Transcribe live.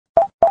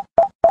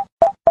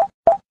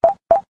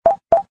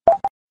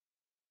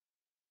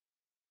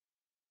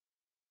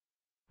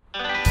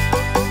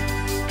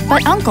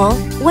But Uncle,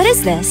 what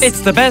is this? It's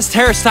the best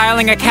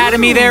hairstyling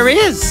academy there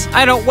is.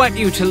 I don't want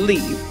you to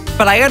leave,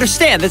 but I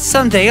understand that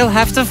someday you'll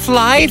have to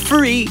fly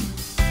free.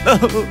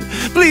 Oh,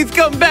 please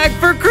come back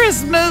for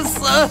Christmas.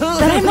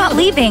 But I'm not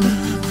leaving.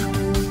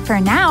 For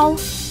now.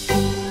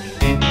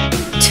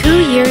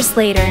 2 years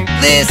later.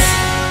 This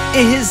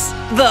is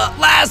the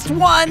last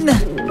one.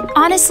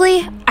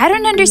 Honestly, I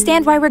don't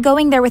understand why we're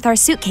going there with our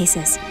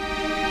suitcases.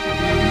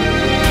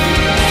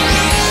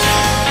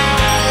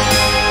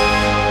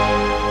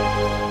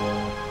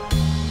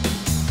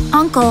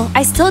 Uncle,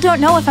 I still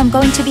don't know if I'm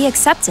going to be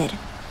accepted.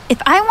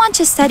 If I want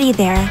to study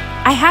there,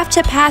 I have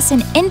to pass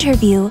an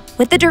interview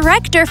with the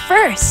director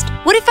first.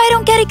 What if I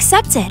don't get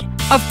accepted?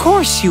 Of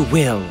course you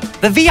will.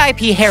 The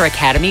VIP Hair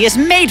Academy is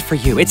made for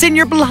you. It's in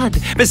your blood.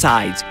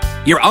 Besides,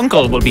 your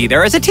uncle will be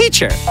there as a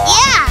teacher.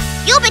 Yeah,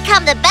 you'll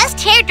become the best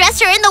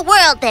hairdresser in the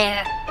world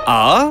there.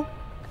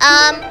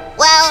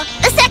 Well,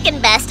 the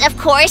second best, of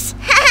course.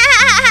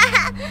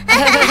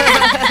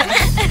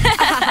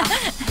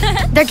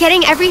 They're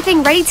getting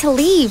everything ready to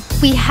leave.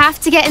 We have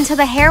to get into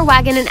the hair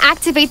wagon and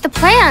activate the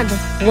plan.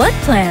 What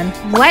plan?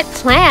 What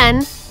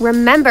plan?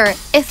 Remember,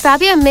 if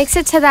Fabia makes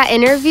it to that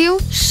interview,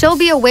 she'll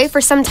be away for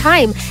some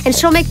time, and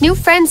she'll make new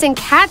friends in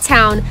Cat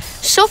Town.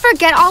 She'll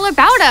forget all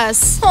about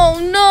us. Oh,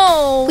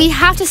 no. We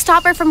have to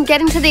stop her from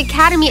getting to the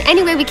academy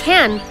any way we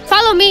can.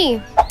 Follow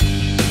me.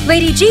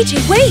 Lady Gigi,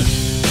 wait.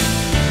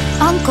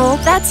 Uncle,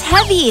 that's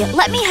heavy.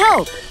 Let me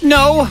help.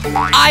 No,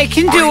 I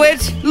can do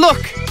it.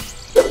 Look.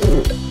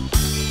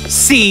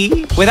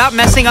 See, without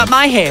messing up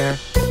my hair.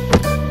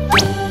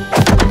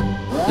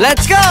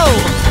 Let's go!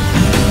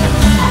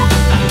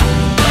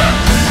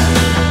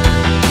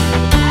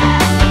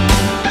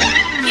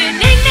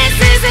 Uniqueness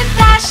isn't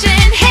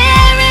fashion,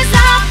 hair is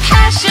our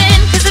passion.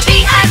 'Cause the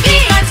VIP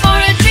stands for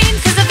a dream,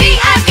 'cause the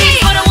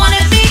VIP what I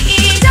wanna be.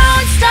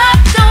 Don't stop,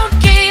 don't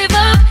give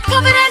up.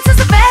 Confidence is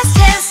the best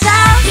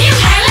hairstyle. New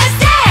hair, let's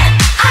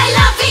dance. I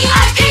love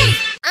VIP.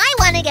 I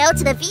want to go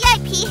to the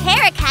VIP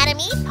Hair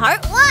Academy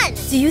Part 1.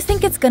 Do you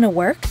think it's gonna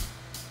work?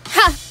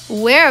 Ha!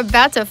 We're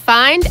about to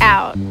find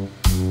out.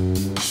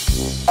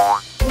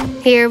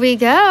 Here we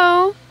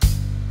go.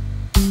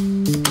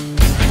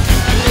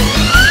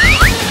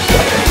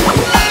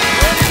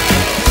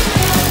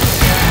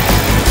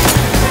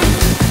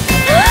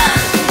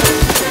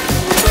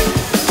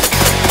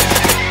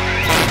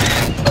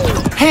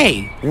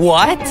 Hey,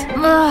 what?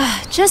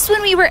 Just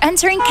when we were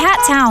entering Cat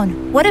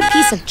Town. What a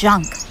piece of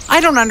junk.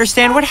 I don't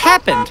understand what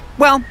happened.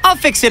 Well, I'll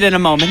fix it in a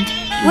moment.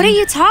 What are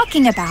you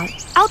talking about?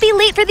 I'll be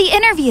late for the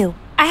interview.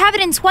 I have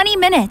it in 20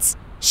 minutes.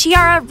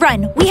 Shiara,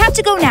 run. We have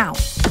to go now.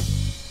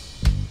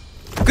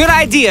 Good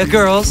idea,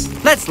 girls.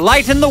 Let's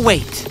lighten the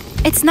weight.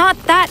 It's not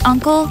that,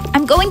 Uncle.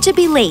 I'm going to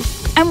be late.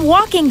 I'm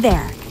walking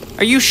there.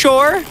 Are you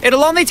sure?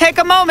 It'll only take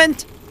a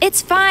moment.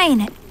 It's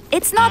fine.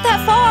 It's not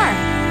that far.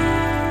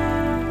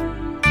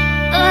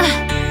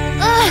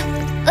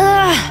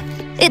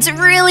 It's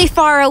really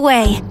far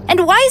away.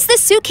 And why is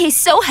this suitcase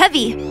so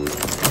heavy?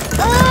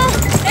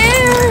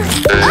 Air!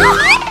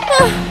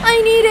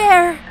 I need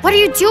air. What are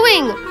you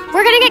doing?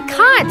 We're gonna get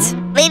caught.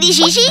 Lady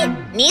Gigi?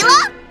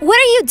 Neela? What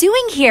are you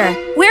doing here?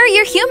 Where are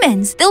your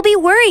humans? They'll be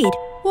worried.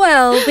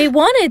 Well, we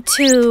wanted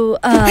to,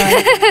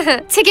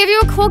 To give you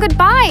a cool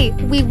goodbye.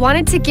 We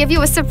wanted to give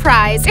you a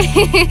surprise.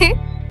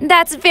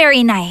 That's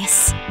very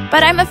nice.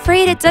 But I'm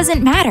afraid it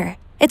doesn't matter.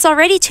 It's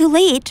already too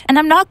late, and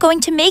I'm not going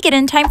to make it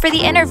in time for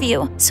the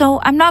interview. So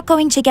I'm not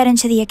going to get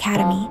into the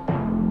academy.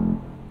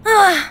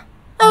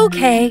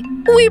 Okay,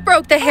 we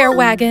broke the hair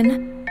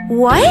wagon.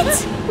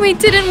 What? We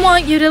didn't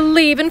want you to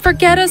leave and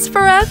forget us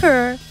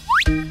forever.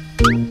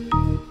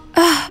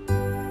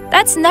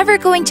 That's never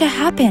going to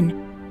happen.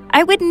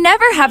 I would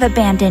never have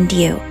abandoned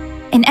you.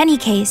 In any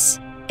case,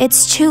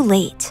 it's too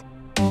late.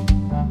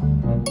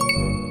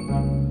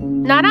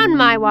 Not on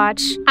my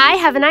watch. I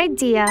have an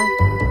idea.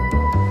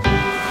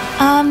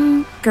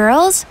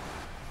 Girls?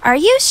 Are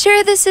you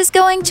sure this is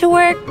going to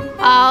work?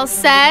 All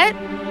set?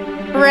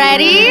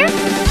 Ready?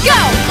 Go!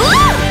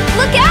 Ooh!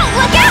 Look out!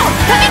 Look out!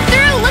 Coming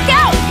through! Look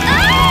out!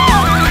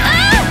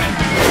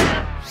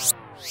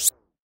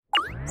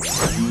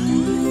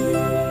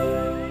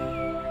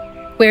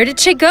 Where did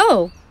she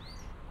go?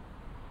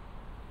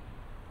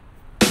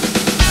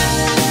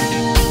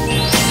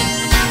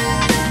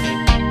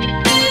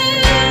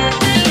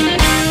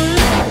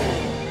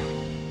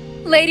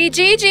 Lady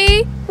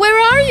Gigi, where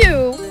are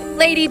you?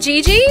 Lady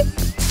Gigi?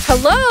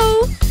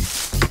 Hello?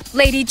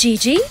 Lady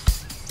Gigi?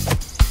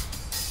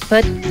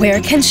 But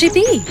where can she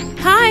be?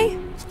 Hi.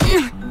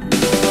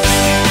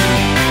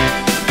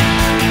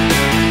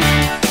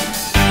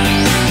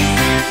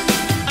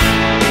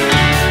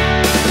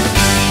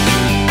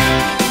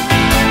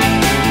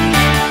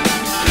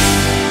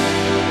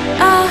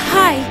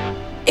 Hi.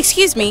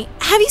 Excuse me,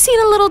 have you seen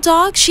a little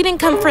dog? She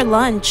didn't come for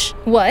lunch.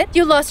 What?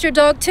 You lost your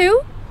dog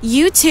too?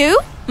 You too?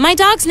 My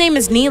dog's name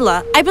is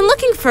Neela. I've been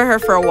looking for her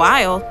for a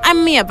while.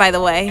 I'm Mia, by the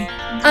way.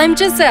 I'm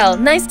Giselle.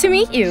 Nice to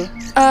meet you.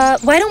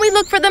 Why don't we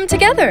look for them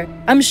together?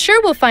 I'm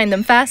sure we'll find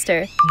them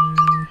faster.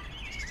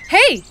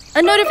 Hey,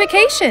 a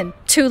notification.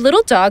 2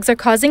 little dogs are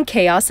causing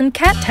chaos in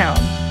Cat Town.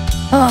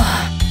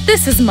 Oh,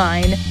 this is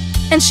mine.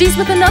 And she's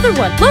with another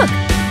one. Look.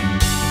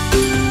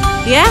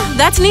 Yeah,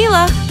 that's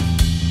Neela.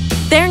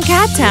 They're in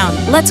Cat Town.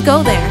 Let's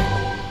go there.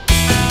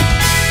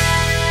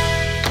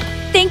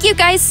 Thank you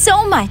guys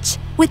so much.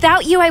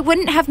 Without you, I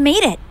wouldn't have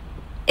made it.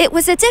 It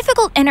was a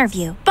difficult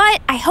interview,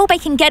 but I hope I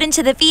can get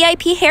into the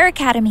VIP Hair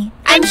Academy.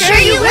 I'm sure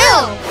you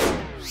will.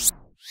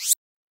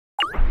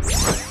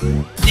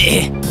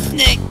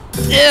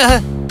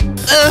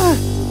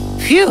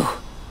 Phew.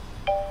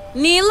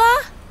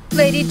 Neela?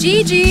 Lady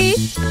Gigi.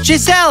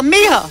 Giselle,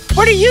 Mia,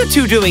 what are you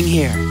two doing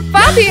here?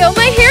 Fabio,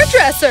 my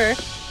hairdresser.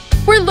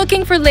 We're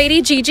looking for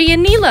Lady Gigi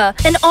and Neela,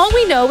 and all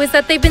we know is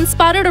that they've been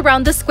spotted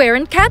around the square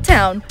in Cat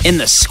Town. In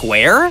the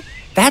square?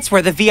 That's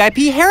where the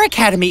VIP Hair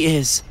Academy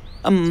is.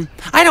 I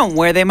don't know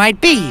where they might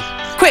be.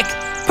 Quick,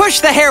 push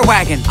the hair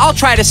wagon. I'll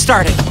try to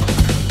start it.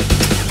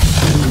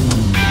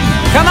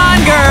 Come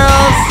on,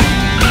 girls.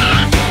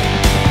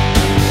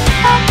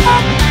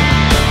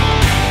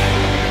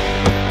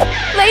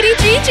 Lady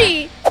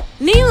Gigi.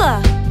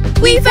 Neela.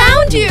 We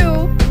found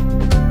you.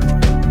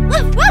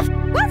 Woof, woof,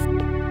 woof.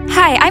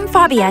 Hi, I'm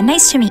Fabia.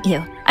 Nice to meet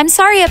you. I'm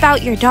sorry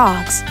about your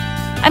dogs.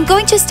 I'm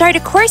going to start a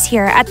course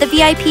here at the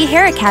VIP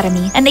Hair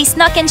Academy, and they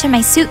snuck into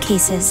my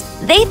suitcases.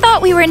 They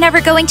thought we were never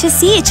going to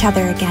see each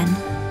other again.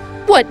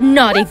 What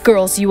naughty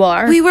girls you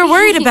are. We were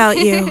worried about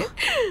you.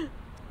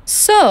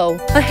 So,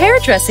 a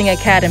hairdressing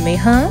academy,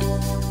 huh?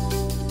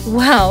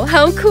 Wow,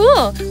 how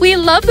cool! We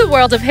love the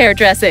world of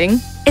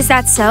hairdressing. Is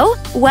that so?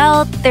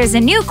 Well, there's a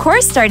new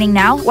course starting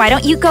now. Why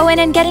don't you go in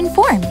and get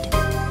informed?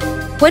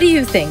 What do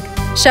you think?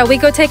 Shall we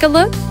go take a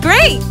look?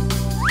 Great!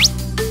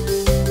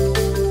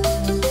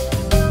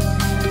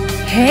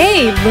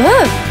 Hey,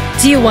 look!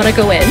 Do you want to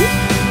go in?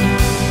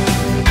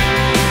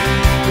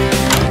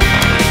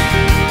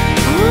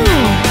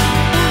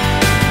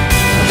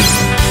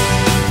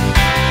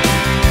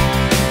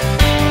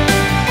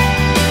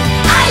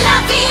 I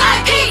love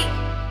VIP!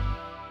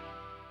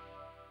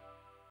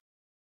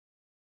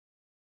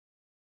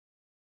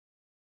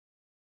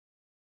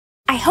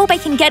 I hope I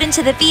can get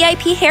into the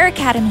VIP Hair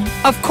Academy.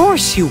 Of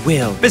course you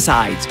will.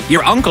 Besides,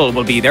 your uncle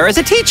will be there as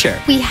a teacher.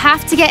 We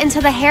have to get into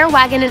the hair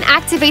wagon and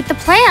activate the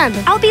plan.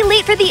 I'll be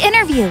late for the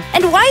interview.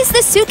 And why is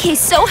this suitcase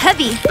so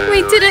heavy?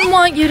 We didn't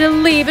want you to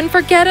leave and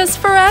forget us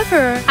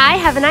forever. I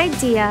have an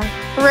idea.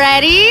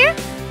 Ready?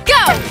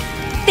 Go!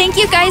 Thank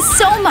you guys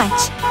so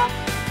much.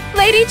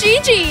 Lady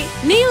Gigi!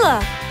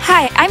 Neela.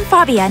 Hi, I'm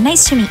Fabia.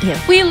 Nice to meet you.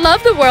 We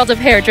love the world of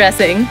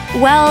hairdressing.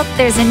 Well,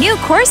 there's a new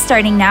course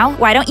starting now.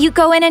 Why don't you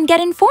go in and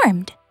get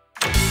informed?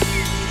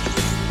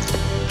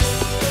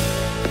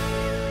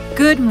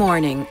 Good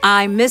morning.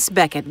 I'm Miss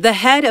Beckett, the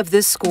head of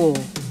this school.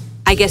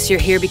 I guess you're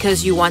here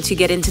because you want to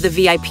get into the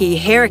VIP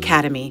Hair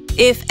Academy.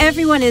 If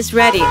everyone is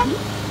ready...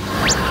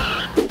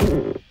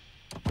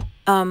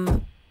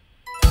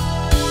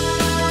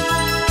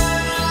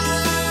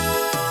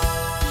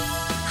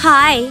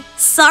 Hi.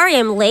 Sorry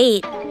I'm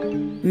late.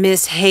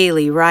 Miss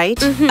Haley,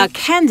 right? A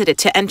candidate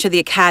to enter the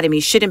academy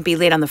shouldn't be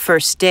late on the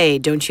first day,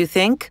 don't you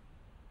think?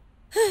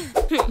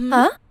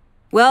 Huh?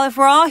 Well, if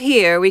we're all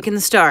here, we can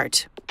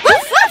start.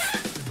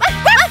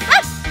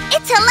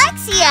 It's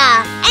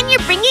Alexia, and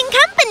you're bringing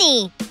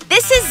company.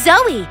 This is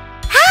Zoe.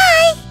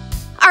 Hi.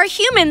 Our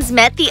humans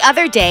met the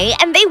other day,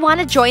 and they want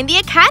to join the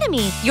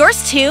academy.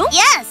 Yours too?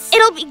 Yes.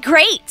 It'll be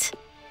great.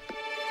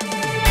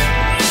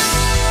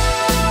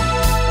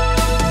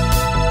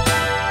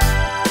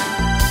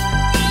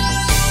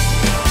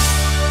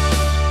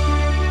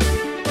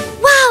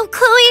 Wow,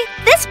 Chloe,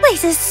 this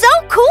place is so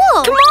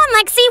cool. Come on,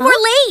 Lexi,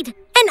 we're late.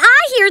 And I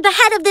hear the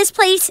head of this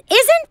place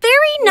isn't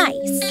very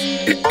nice.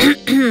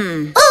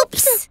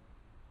 Oops.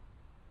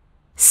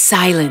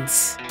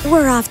 Silence.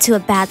 We're off to a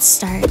bad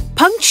start.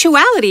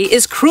 Punctuality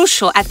is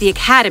crucial at the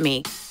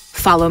academy.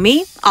 Follow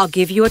me, I'll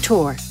give you a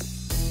tour.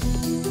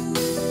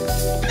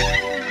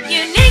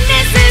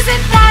 Uniqueness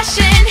isn't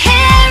fashion,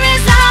 hair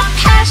is our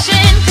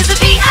passion. 'Cause the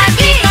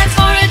VIP stands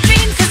for a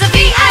dream. 'Cause the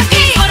VIP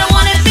is what I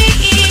wanna be.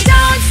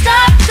 Don't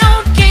stop,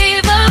 don't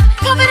give up.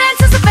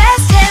 Confidence is the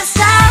best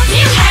hairstyle.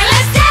 New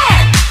hairless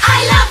dad,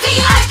 I love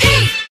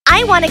VIP.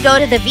 I want to go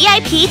to the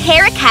VIP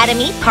Hair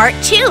Academy Part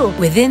 2.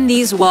 Within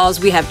these walls,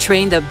 we have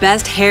trained the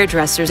best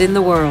hairdressers in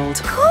the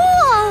world.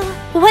 Cool.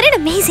 What an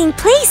amazing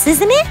place,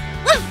 isn't it?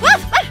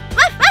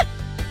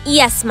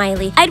 Yes,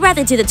 Smiley. I'd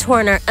rather do the tour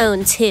on our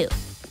own, too.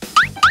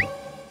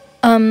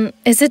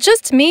 Is it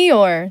just me,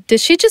 or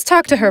did she just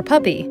talk to her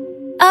puppy?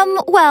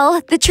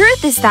 Well, the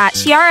truth is that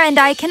Shiara and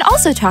I can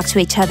also talk to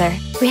each other.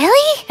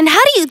 Really? And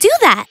how do you do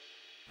that?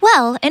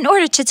 Well, in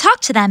order to talk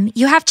to them,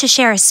 you have to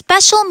share a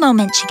special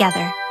moment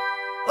together.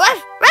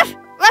 Ruff, ruff,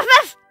 ruff,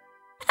 ruff.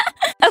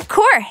 Of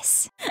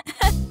course.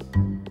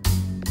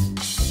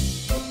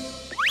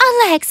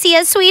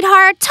 Alexia,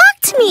 sweetheart, talk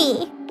to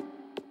me.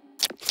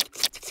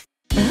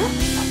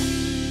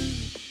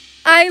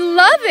 I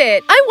love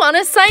it! I want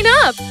to sign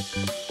up!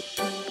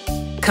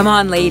 Come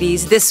on,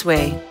 ladies, this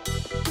way.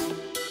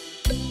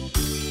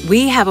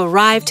 We have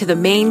arrived to the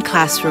main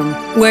classroom,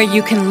 where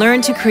you can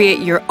learn to create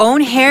your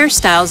own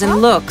hairstyles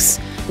and looks.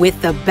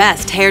 with the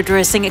best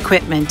hairdressing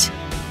equipment.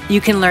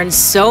 You can learn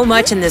so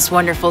much in this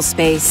wonderful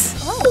space.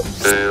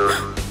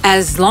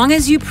 As long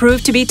as you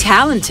prove to be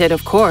talented,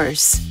 of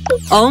course.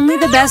 Only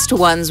the best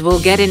ones will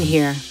get in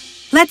here.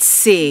 Let's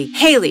see.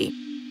 Haley,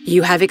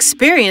 you have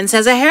experience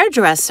as a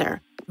hairdresser,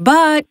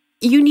 but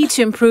you need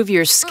to improve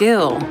your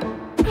skill.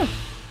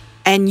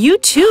 And you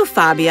too,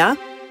 Fabia,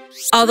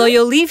 although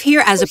you'll leave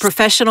here as a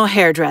professional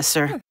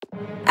hairdresser.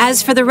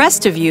 As for the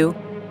rest of you,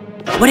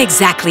 what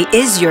exactly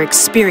is your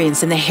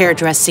experience in the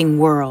hairdressing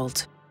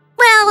world?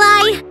 Well,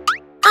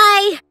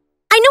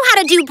 I know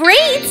how to do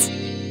braids.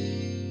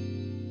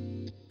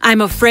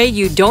 I'm afraid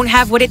you don't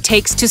have what it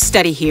takes to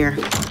study here.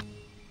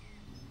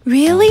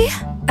 Really?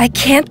 I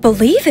can't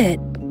believe it.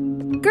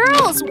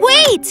 Girls,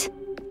 wait!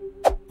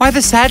 Why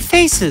the sad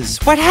faces?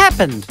 What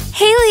happened?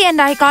 Haley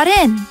and I got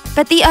in,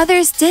 but the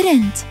others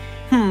didn't.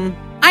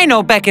 I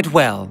know Beckett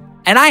well,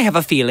 and I have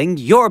a feeling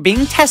you're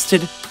being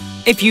tested.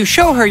 If you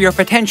show her your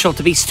potential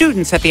to be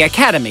students at the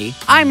academy,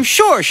 I'm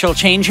sure she'll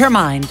change her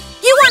mind.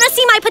 You want to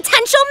see my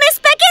potential, Miss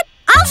Beckett?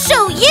 I'll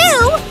show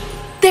you!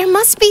 There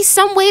must be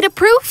some way to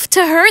prove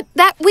to her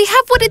that we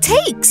have what it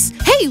takes.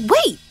 Hey,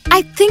 wait!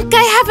 I think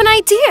I have an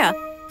idea.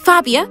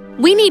 Fabia,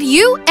 we need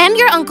you and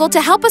your uncle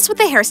to help us with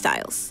the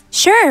hairstyles.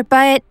 Sure,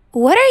 but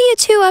what are you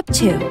two up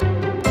to?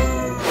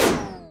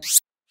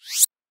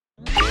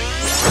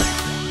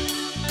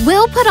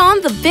 We'll put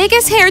on the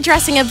biggest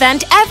hairdressing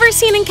event ever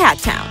seen in Cat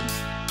Town.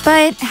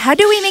 But how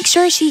do we make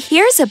sure she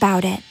hears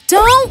about it?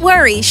 Don't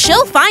worry,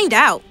 she'll find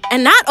out.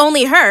 And not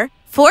only her.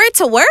 For it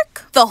to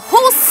work, the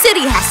whole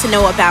city has to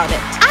know about it.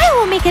 I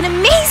will make an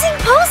amazing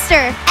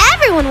poster.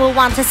 Everyone will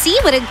want to see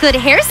what a good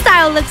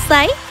hairstyle looks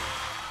like.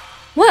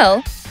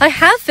 Well, I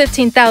have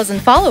 15,000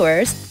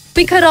 followers.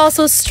 We could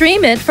also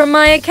stream it from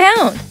my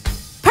account.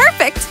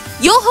 Perfect!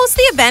 You'll host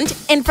the event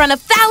in front of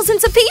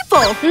thousands of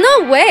people.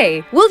 No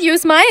way! We'll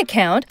use my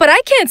account, but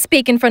I can't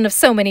speak in front of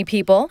so many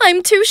people.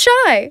 I'm too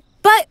shy.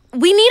 But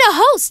we need a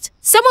host.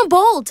 Someone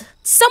bold.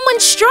 Someone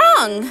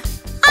strong.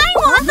 I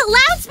want the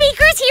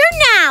loudspeakers here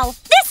now!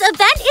 This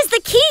event is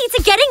the key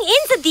to getting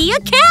into the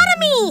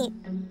academy!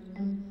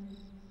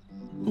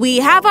 We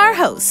have our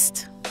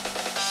host.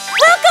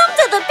 Welcome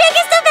to the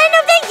biggest event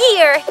of the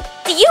year!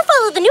 Do you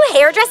follow the new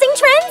hairdressing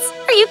trends?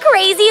 Are you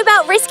crazy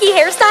about risky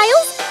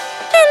hairstyles?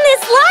 Then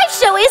this live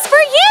show is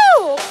for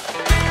you!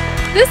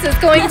 This is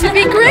going to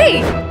be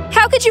great!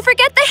 How could you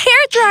forget the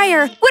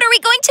hairdryer? What are we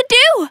going to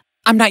do?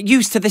 I'm not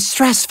used to this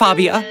stress,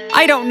 Fabia.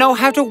 I don't know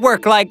how to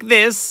work like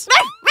this.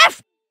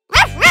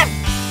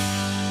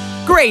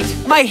 Great,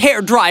 my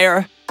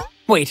hairdryer.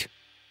 Wait,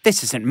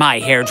 this isn't my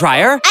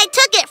hairdryer. I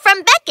took it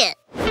from Beckett.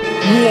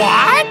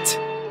 What?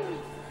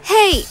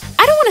 Hey,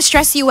 I don't want to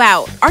stress you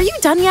out. Are you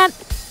done yet?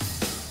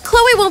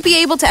 Chloe won't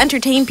be able to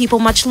entertain people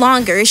much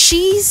longer.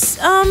 She's,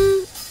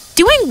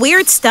 doing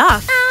weird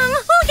stuff.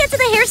 We'll get to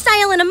the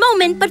hairstyle in a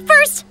moment, but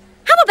first,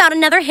 how about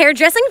another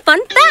hairdressing fun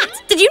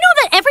fact? Did you know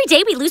that every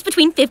day we lose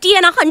between 50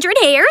 and 100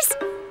 hairs?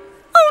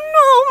 Oh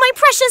no, my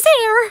precious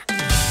hair!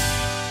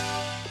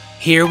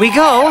 Here we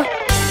go.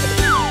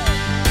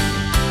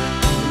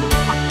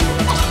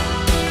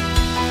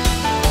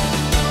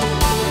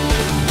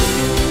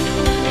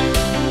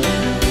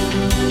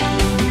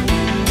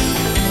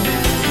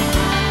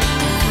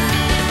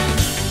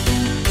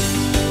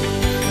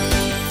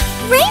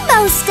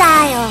 Rainbow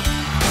style!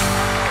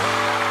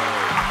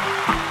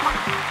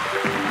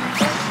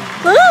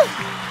 Ooh,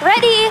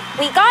 ready!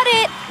 We got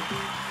it!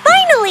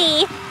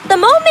 Finally! The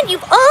moment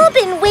you've all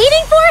been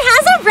waiting for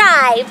has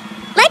arrived!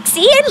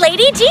 Lexi and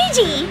Lady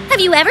Gigi! Have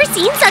you ever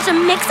seen such a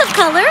mix of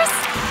colors?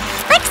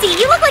 Lexi,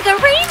 you look like a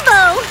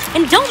rainbow!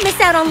 And don't miss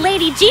out on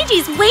Lady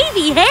Gigi's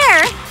wavy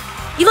hair!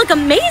 You look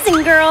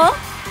amazing, girl!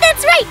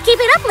 That's right! Keep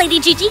it up, Lady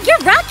Gigi!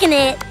 You're rocking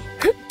it!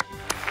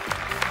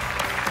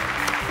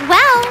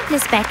 Well,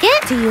 Miss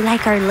Beckett, do you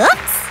like our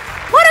looks?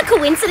 What a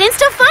coincidence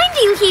to find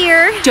you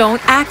here!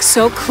 Don't act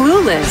so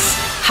clueless.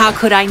 How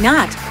could I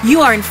not? You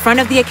are in front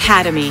of the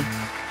academy.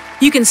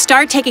 You can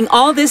start taking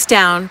all this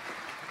down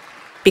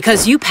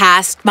because you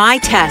passed my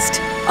test.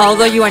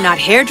 Although you are not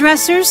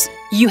hairdressers,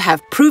 you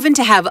have proven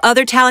to have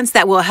other talents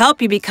that will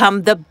help you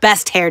become the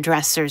best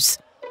hairdressers.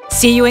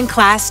 See you in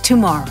class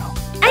tomorrow.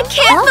 I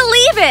can't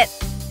believe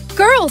it!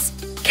 Girls,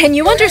 can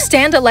you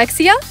understand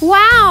Alexia?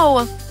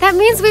 Wow! That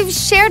means we've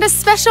shared a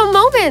special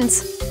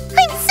moment.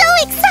 I'm so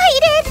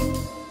excited!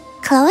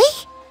 Chloe?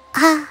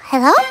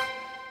 Hello?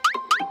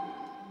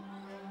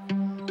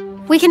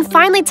 We can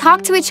finally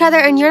talk to each other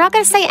and you're not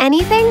going to say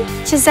anything?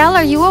 Giselle,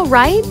 are you all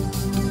right?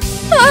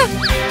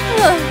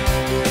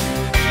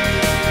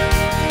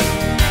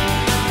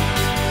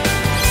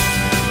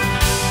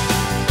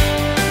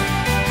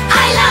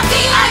 I love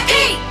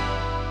VIP!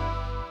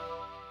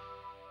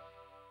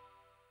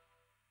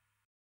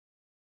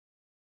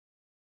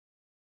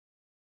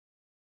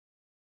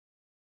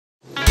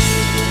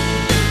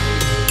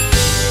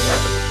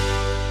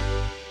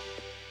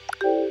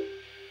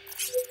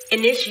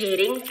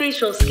 Initiating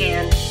facial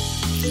scan.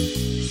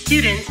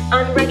 Student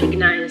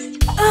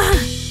unrecognized.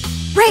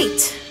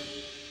 Right.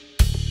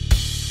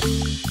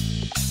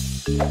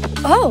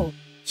 Oh,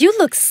 You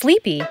look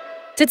sleepy.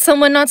 Did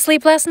someone not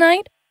sleep last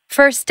night?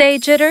 First day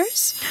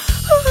jitters?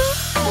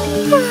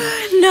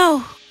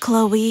 No,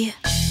 Chloe.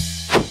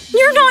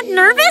 You're not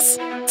nervous?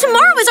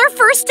 Tomorrow is our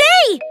first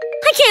day.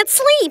 I can't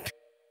sleep.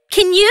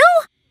 Can you?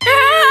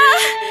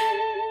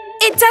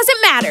 It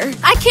doesn't matter.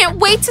 I can't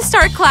wait to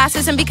start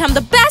classes and become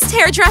the best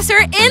hairdresser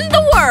in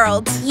the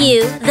world.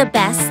 You, the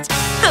best.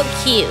 How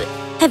cute.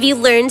 Have you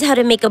learned how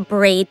to make a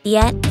braid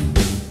yet?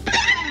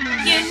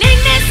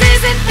 Uniqueness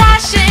isn't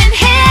fashion,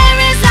 hair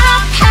is our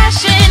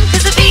passion.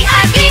 Cause the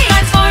VIP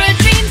stands for a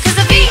dream. Cause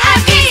the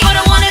VIP is what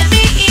I wanna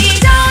be.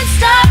 Don't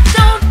stop,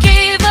 don't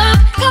give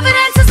up.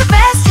 Confidence is the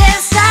best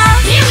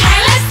hairstyle. New hair,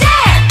 let's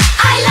dance.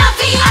 I love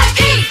VIP.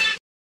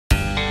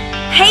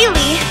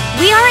 Haley,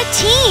 we are a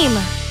team.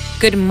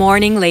 Good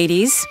morning,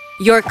 ladies.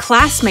 Your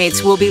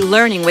classmates will be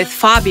learning with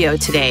Fabio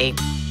today.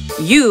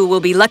 You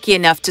will be lucky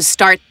enough to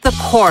start the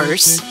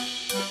course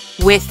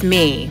with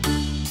me.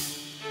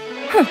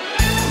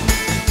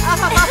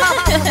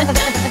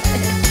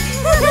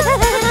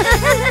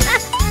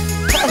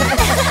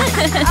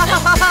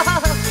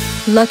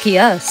 Lucky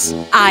us.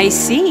 I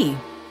see.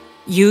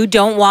 You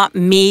don't want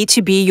me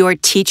to be your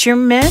teacher,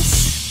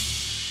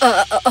 miss?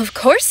 Of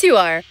course you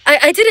are.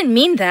 I didn't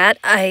mean that.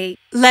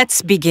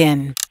 Let's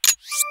begin.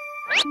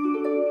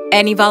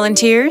 Any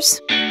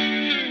volunteers?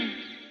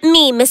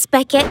 Me, Miss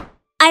Beckett.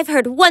 I've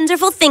heard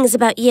wonderful things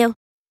about you.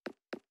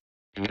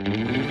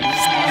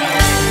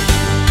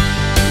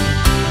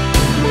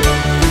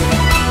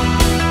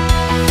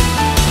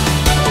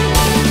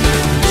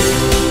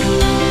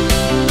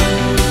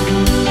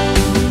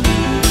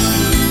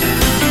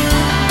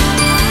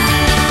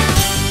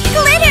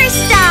 Glitter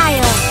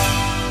style!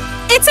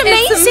 It's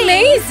amazing. It's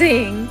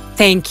amazing.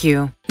 Thank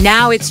you.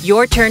 Now it's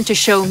your turn to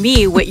show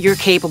me what you're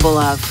capable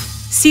of.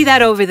 See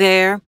that over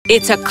there?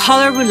 It's a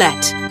color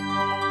roulette,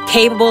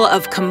 capable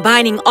of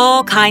combining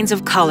all kinds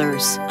of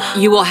colors.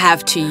 You will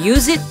have to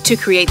use it to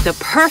create the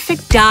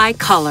perfect dye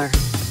color.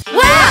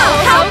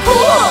 Wow, how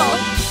cool!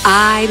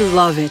 I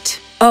love it.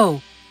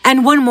 Oh,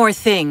 and one more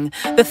thing.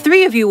 The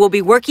three of you will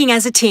be working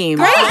as a team.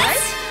 Great!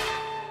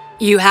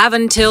 You have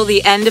until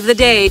the end of the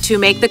day to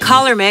make the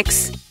color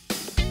mix.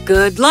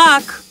 Good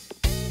luck!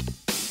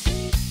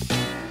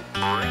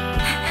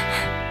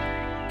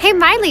 Hey,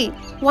 Miley,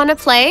 wanna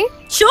play?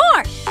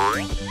 Sure!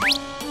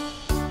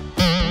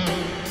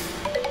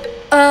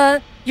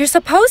 You're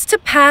supposed to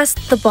pass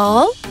the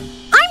ball?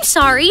 I'm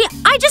sorry,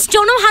 I just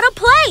don't know how to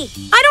play.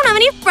 I don't have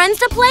any friends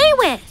to play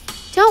with.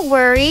 Don't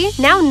worry,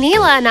 now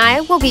Neela and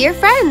I will be your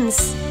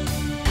friends.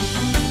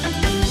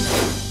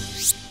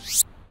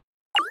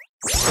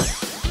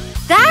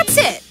 That's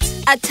it.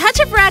 A touch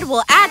of red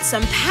will add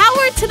some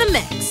power to the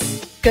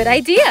mix. Good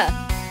idea.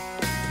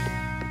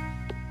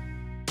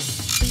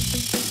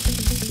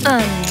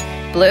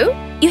 Blue?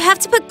 You have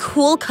to put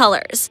cool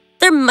colors.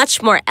 They're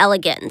much more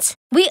elegant.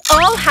 We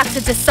all have to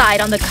decide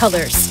on the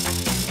colors.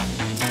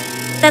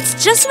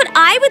 That's just what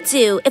I would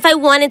do if I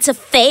wanted to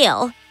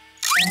fail.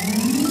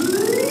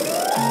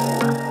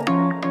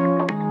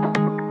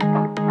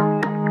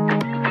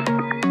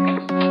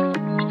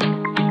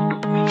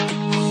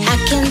 I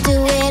can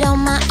do it on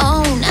my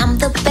own. I'm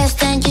the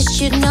best and you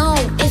should know.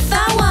 If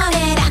I want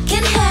it, I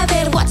can have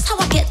it. Watch how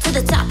I get to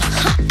the top.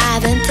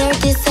 I've entered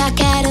this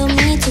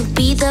academy to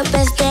be the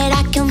best that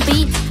I can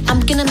be. I'm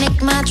gonna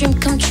make my dream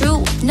come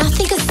true.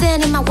 Nothing can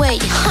stand in my way.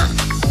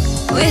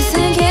 We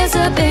think it's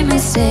a big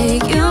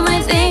mistake. You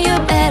might think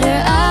you're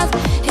better off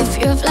if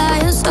you're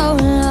flying so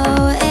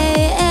low.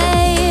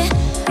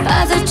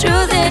 But the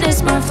truth, it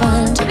is more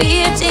fun to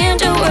be a team,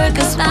 to work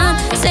as one.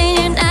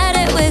 Staying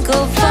united, we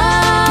go far.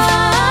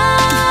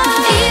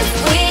 If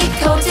we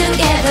go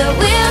together,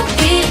 we'll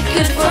be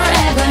good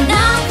forever.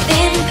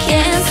 Nothing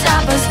can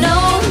stop us.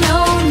 No, no,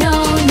 no,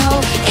 no.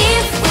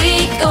 If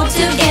we go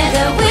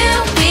together,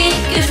 we'll be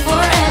good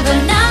forever.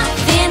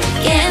 Nothing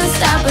can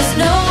stop us.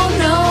 No,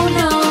 no,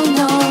 no,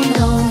 no,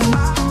 no.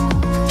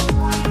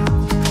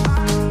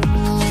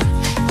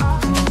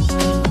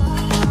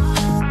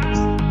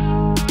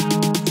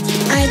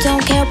 I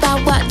don't care about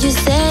what you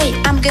say.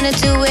 I'm gonna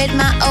do it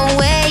my own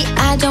way.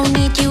 I don't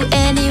need you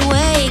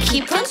anyway.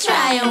 Keep on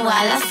trying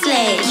while I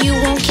slay. You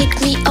won't kick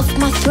me off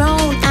my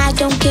throne. I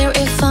don't care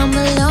if I'm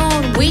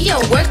alone. We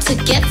all work to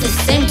get the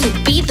same, to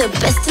be the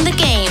best in the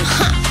game.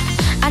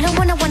 I don't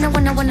wanna listen.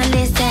 I don't wanna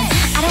listen.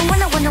 I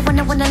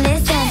don't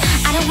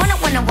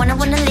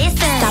wanna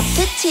listen. Stop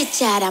the chit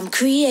chat, I'm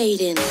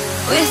creating.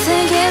 We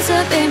think it's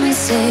a big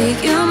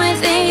mistake. You might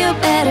think you're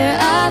better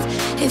off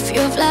if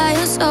you're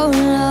flying so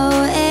low.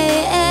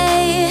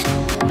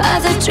 But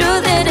the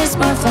truth, it is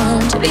more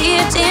fun to be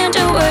a team,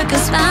 to work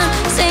as one.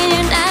 Stay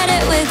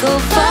united, we go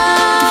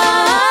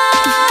far.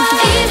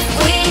 If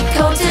we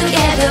go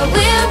together,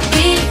 we'll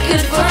be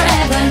good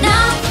forever.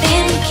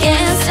 Nothing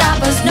can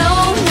stop us.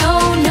 No,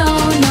 no, no,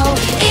 no.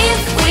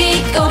 If we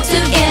go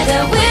together,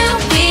 we'll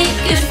be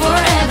good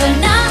forever.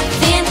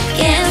 Nothing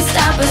can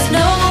stop us.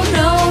 No,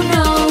 no,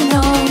 no,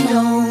 no,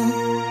 no.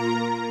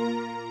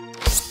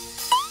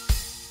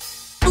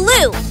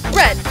 Blue,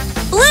 Red.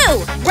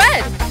 blue,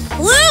 Red.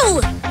 Blue!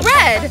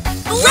 Red!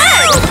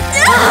 Blue!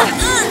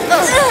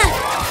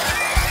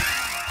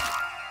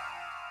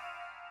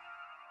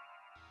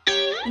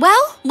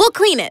 Well, we'll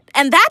clean it,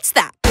 and that's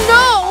that.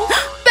 No!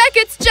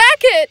 Beckett's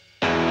jacket!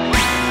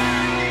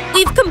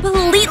 We've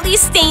completely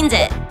stained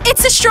it.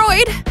 It's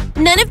destroyed.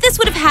 None of this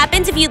would have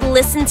happened if you'd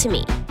listened to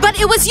me. But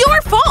it was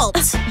your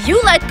fault. You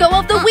let go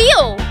of the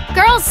wheel!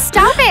 Girls,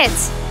 stop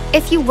it!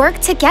 If you work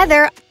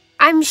together,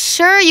 I'm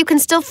sure you can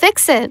still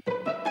fix it.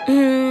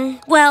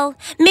 Well,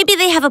 maybe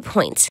they have a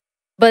point.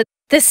 But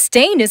this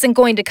stain isn't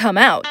going to come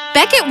out.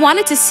 Beckett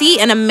wanted to see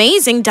an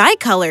amazing dye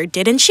color,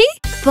 didn't she?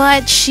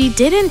 But she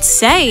didn't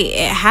say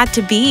it had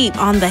to be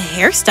on the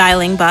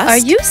hairstyling bust. Are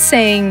you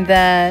saying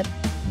that...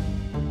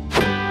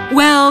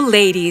 Well,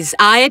 ladies,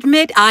 I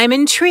admit I'm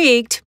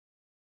intrigued.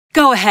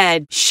 Go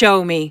ahead,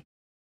 show me.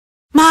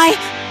 My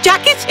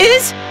jacket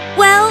is...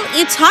 Well,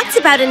 you talked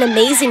about an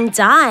amazing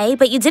dye,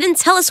 but you didn't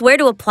tell us where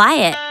to apply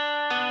it.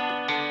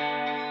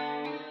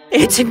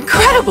 It's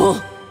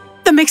incredible!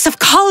 The mix of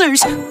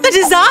colors, the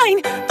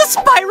design, the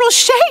spiral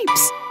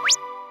shapes!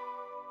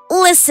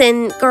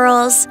 Listen,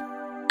 girls,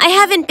 I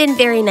haven't been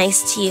very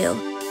nice to you.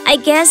 I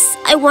guess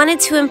I wanted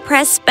to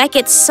impress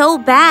Beckett so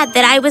bad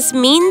that I was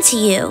mean to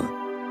you.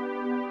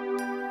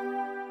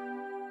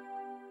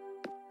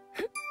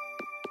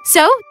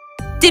 So,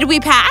 did we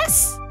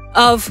pass?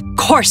 Of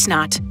course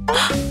not.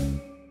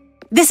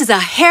 This is a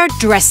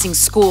hairdressing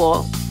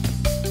school.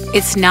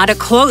 It's not a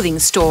clothing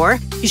store.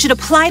 You should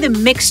apply the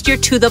mixture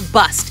to the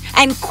bust,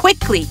 and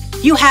quickly.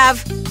 You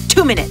have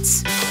 2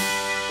 minutes.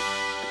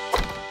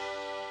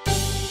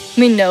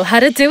 We know how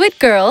to do it,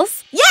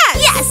 girls. Yes!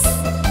 Yes!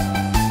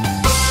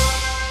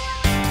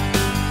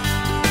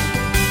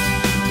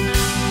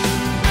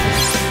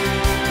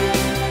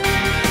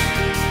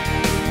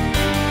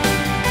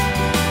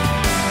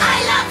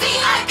 I love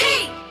VIP.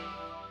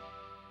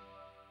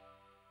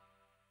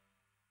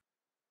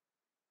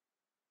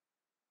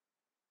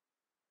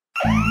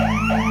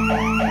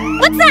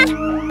 What's that?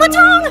 What's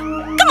wrong?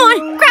 Come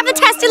on, grab the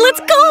test and let's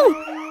go!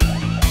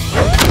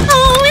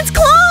 Oh, it's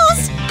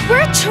closed!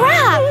 We're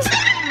trapped!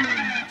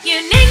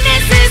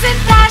 Uniqueness isn't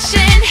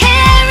fashion.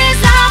 Hair is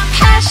our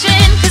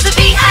passion. 'Cause the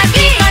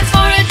VIP stands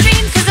for a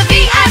dream. 'Cause the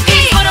VIP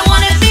is what I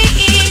wanna be.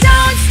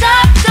 Don't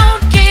stop,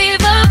 don't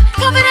give up.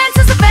 Confidence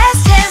is the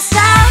best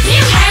hairstyle.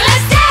 New hair,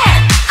 let's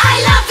dance. I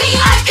love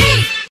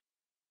VIP.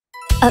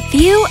 A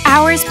few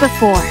hours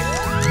before.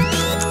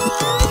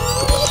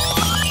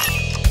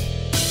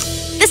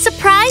 The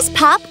surprise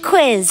pop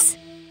quiz.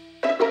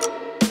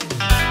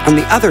 On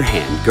the other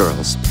hand,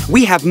 girls,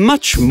 we have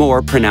much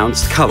more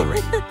pronounced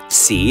coloring.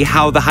 See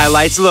how the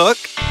highlights look?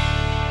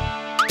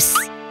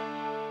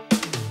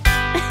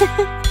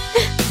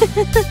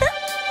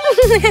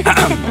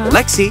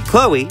 Lexi,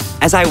 Chloe,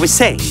 as I was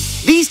saying,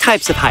 these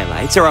types of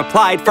highlights are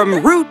applied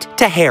from root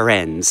to hair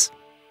ends.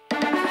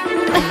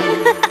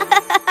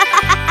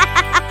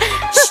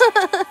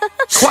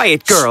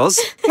 Quiet, girls.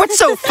 What's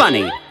so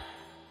funny?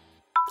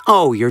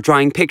 Oh, you're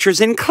drawing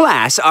pictures in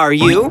class, are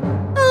you?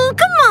 Oh,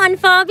 come on,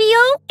 Fabio.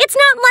 It's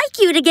not like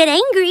you to get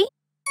angry.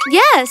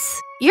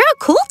 Yes, you're a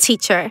cool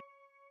teacher.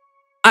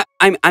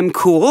 I'm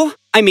cool?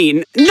 I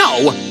mean,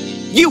 no!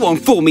 You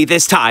won't fool me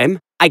this time.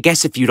 I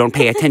guess if you don't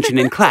pay attention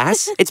in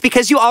class, it's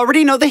because you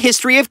already know the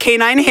history of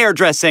canine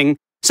hairdressing.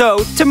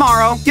 So,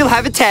 tomorrow, you'll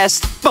have a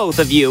test, both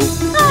of you.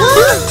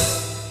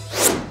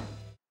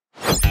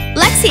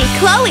 Lexi,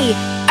 Chloe,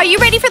 are you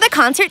ready for the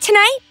concert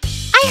tonight?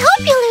 I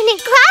hope you learn in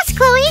class,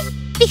 Chloe,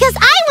 because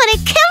I want a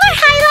killer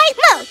highlight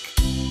look.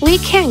 We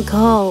can't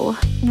go.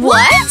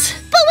 What?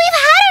 But we've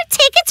had our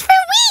tickets for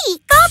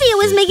weeks. Fabio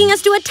is making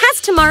us do a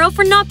test tomorrow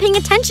for not paying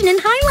attention in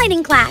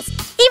highlighting class.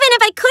 Even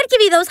if I could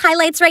give you those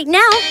highlights right now,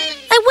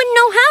 I wouldn't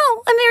know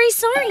how. I'm very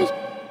sorry.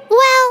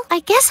 Well, I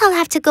guess I'll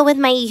have to go with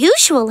my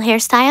usual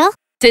hairstyle.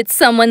 Did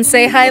someone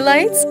say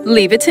highlights?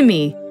 Leave it to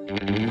me.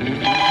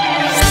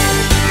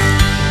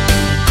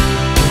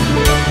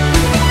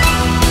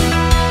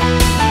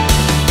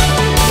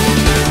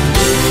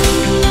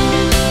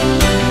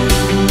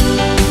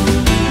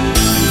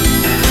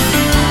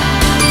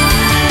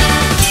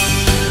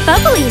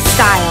 Bubbly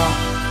style.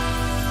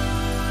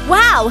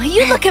 Wow,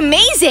 you look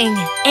amazing.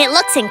 It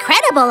looks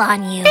incredible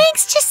on you.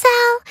 Thanks,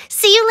 Giselle.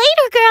 See you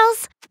later,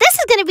 girls. This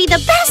is gonna be the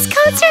best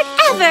concert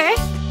ever.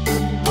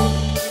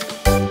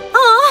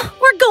 Aw,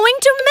 we're going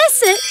to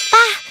miss it.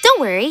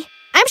 Don't worry.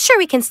 I'm sure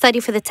we can study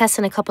for the test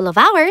in a couple of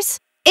hours.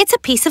 It's a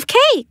piece of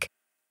cake.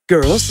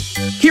 Girls,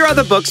 here are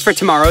the books for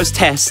tomorrow's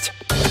test.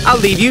 I'll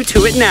leave you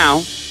to it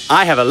now.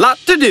 I have a lot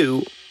to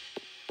do.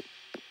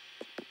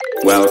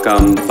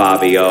 Welcome,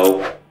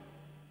 Fabio.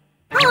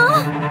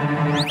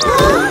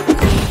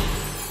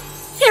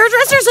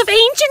 Hairdressers of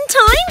ancient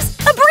times?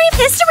 A brief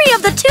history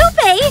of the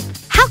toupee?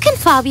 How can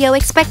Fabio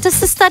expect us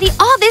to study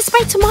all this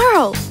by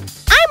tomorrow?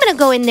 I'm gonna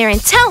go in there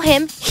and tell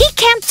him he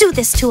can't do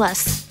this to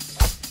us.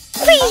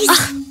 Please,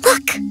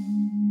 look.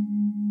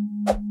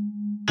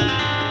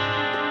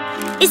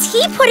 Is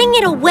he putting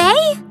it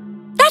away?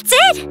 That's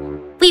it!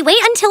 We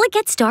wait until it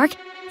gets dark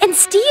and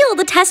steal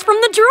the test from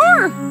the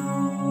drawer.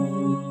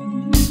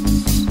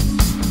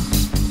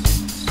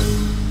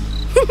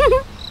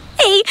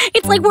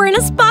 like we're in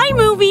a spy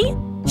movie.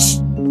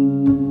 Shh.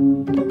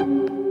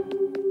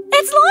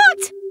 It's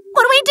locked.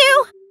 What do we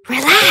do?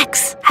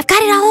 Relax. I've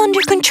got it all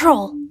under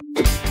control.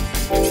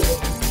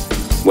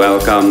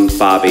 Welcome,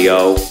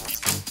 Fabio.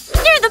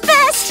 You're the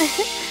best.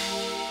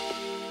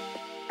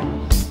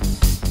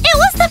 It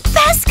was the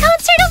best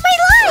concert of my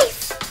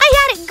life. I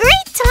had a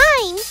great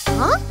time.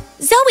 Huh?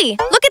 Zoe,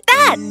 look at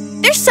that!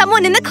 There's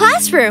someone in the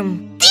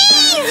classroom!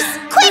 Thieves!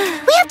 Quick,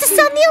 we have to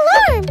sound the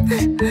alarm!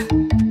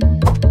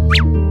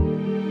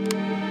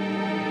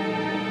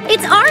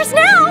 It's ours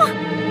now!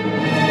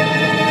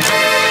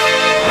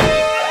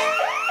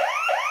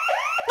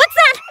 What's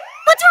that?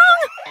 What's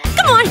wrong?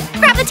 Come on,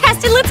 grab the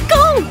test and let's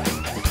go!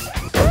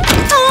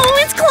 Oh,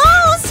 it's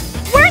closed!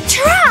 We're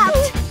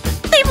trapped!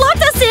 They've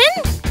locked us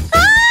in!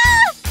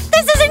 Ah!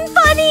 This isn't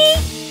funny!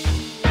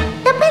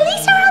 The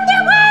police are on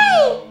their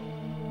way!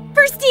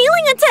 For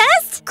stealing a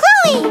test?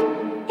 Chloe!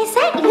 Is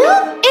that you?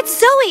 It's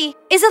Zoe!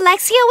 Is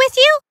Alexia with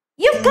you?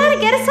 You've got to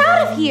get us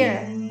out of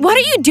here. What are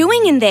you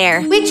doing in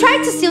there? We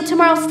tried to steal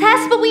tomorrow's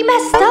test, but we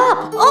messed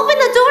up. Open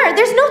the door.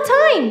 There's no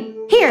time.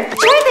 Here,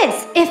 try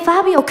this. If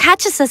Fabio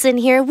catches us in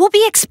here, we'll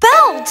be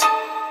expelled!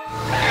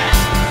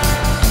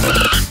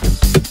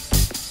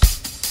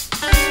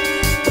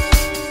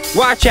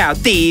 Watch out,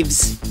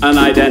 thieves!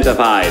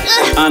 Unidentified.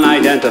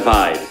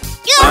 Unidentified.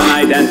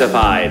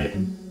 Unidentified.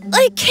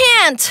 I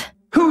can't!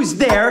 Who's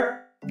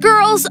there?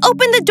 Girls,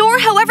 open the door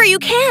however you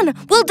can.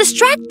 We'll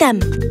distract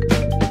them.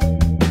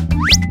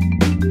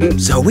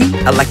 Zoe?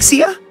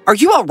 Alexia? Are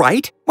you all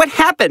right? What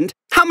happened?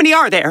 How many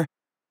are there?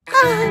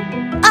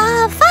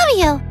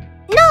 Fabio.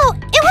 No,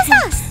 it was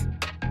us.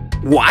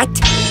 What?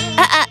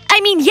 I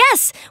mean,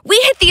 yes.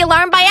 We hit the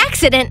alarm by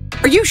accident.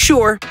 Are you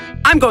sure?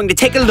 I'm going to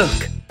take a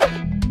look.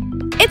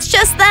 It's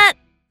just that...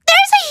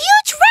 There's a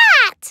huge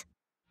rat!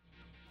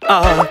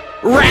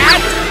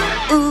 Rat?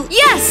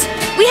 Yes!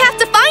 We have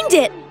to find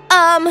it!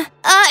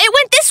 It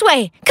went this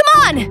way! Come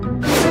on!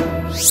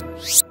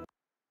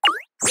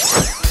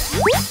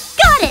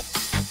 Got it!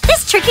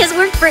 This trick has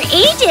worked for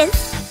ages!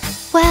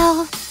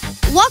 Well,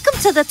 welcome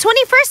to the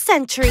 21st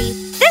century.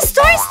 This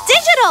store's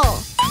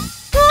digital.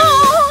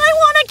 Oh, I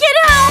want to get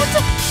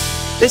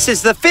out! This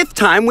is the 5th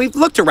time we've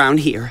looked around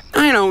here.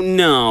 I don't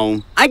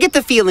know. I get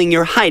the feeling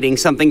you're hiding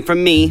something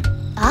from me.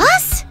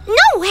 Us?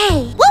 No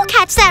way! We'll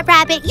catch that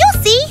rabbit,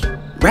 you'll see!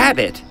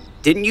 Rabbit?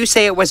 Didn't you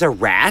say it was a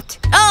rat?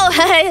 Oh,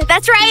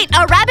 that's right,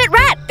 a rabbit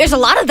rat. There's a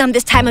lot of them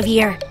this time of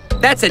year.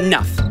 That's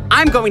enough.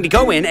 I'm going to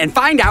go in and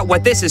find out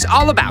what this is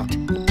all about. I need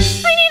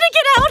to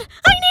get out!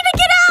 I need to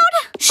get out!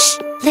 Shh,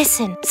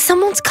 listen,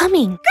 someone's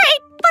coming.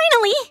 Great,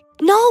 finally!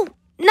 No,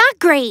 not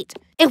great.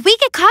 If we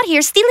get caught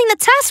here stealing the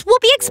test, we'll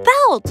be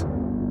expelled.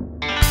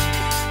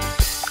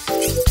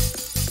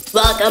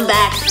 Welcome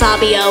back,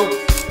 Fabio.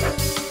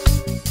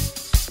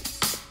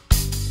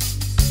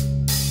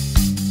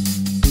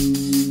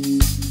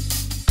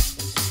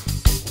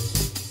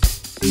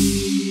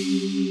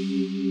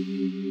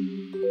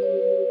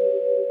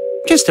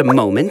 Just a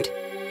moment.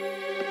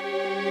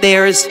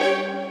 There's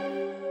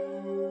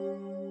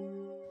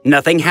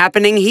nothing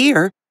happening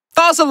here.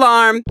 False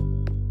alarm!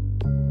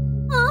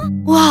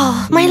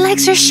 Whoa, my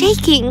legs are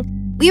shaking.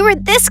 We were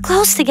this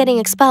close to getting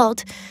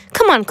expelled.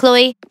 Come on,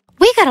 Chloe.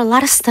 We got a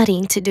lot of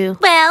studying to do.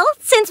 Well,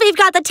 since we've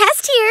got the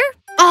test here.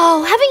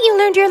 Oh, haven't you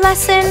learned your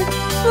lesson?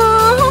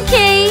 Oh,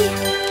 okay.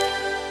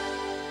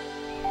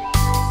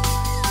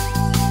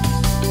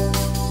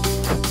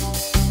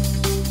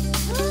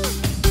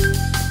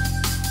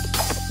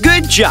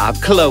 Good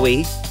job,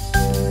 Chloe.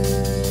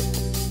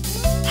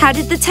 How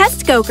did the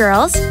test go,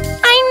 girls? I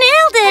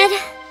nailed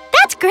it.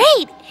 That's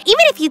great.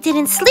 Even if you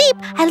didn't sleep,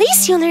 at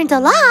least you learned a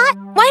lot.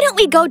 Why don't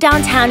we go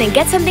downtown and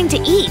get something to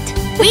eat?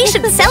 We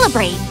should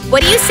celebrate.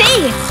 What do you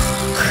say?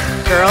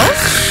 Girls?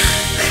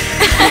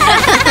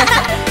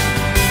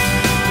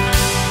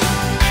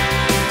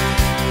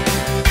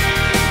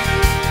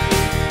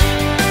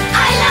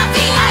 I love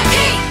VIP!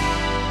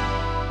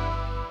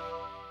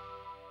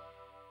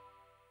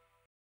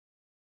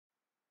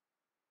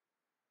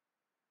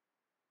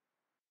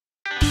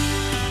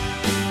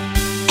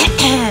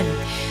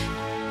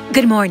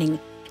 Good morning.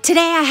 Today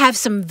I have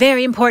some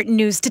very important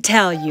news to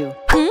tell you.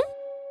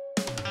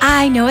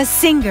 I know a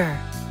singer,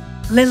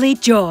 Lily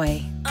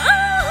Joy.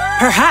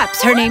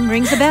 Perhaps her name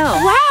rings a bell.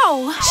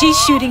 Wow! She's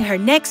shooting her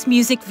next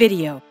music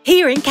video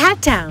here in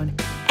Cat Town.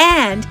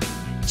 And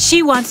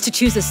she wants to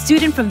choose a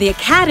student from the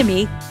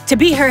academy to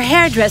be her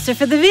hairdresser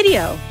for the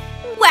video.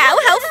 Wow,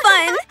 how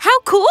fun! How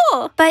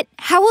cool! But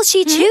how will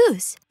she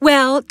choose?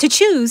 Well, to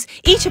choose,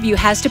 each of you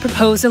has to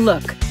propose a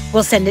look.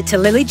 We'll send it to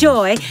Lily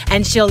Joy,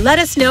 and she'll let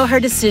us know her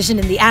decision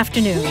in the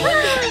afternoon.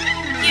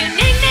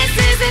 Uniqueness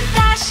isn't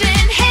fashion,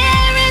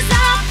 hair is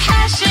our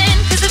passion.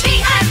 'Cause a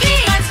VIP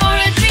stands for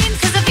a dream.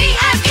 'Cause a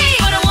VIP,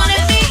 what I wanna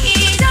be.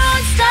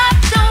 Don't stop,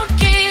 don't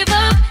give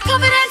up.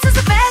 Confidence is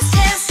the best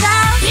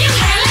hairstyle. New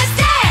hairless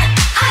dare.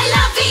 I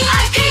love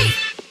VIP.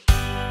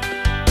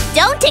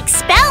 Don't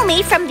expel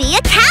me from the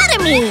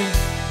academy.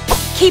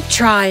 Keep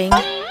trying.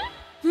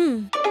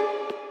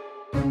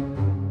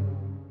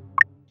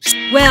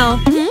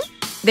 Well,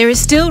 There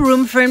is still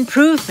room for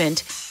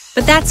improvement,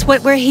 but that's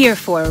what we're here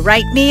for,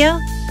 right, Mia?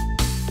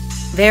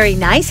 Very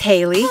nice,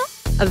 Haley.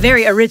 A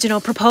very original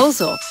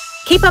proposal.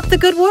 Keep up the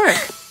good work.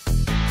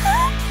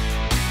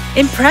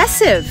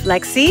 Impressive,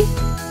 Lexi.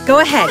 Go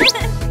ahead.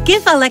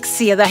 Give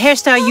Alexia the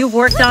hairstyle you've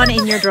worked on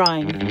in your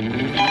drawing.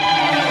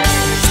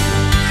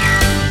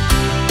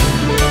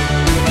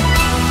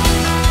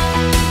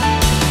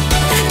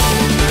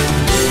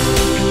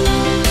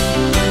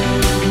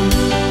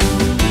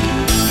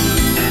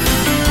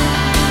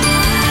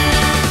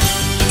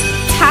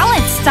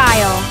 Talent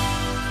style.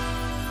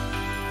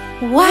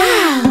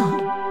 Wow!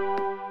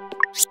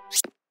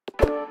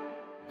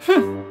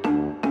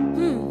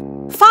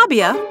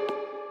 Fabia,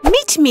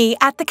 meet me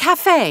at the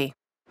cafe.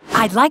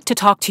 I'd like to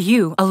talk to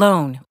you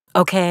alone,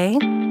 okay?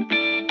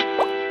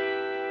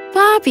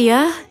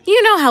 Fabia,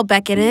 you know how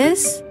Beckett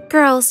is.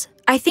 Girls,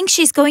 I think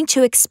she's going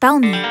to expel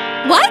me.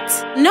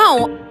 What?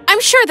 No,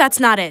 I'm sure that's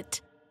not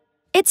it.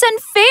 It's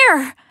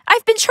unfair.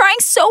 I've been trying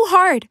so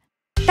hard.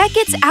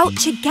 Beckett's out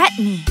to get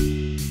me.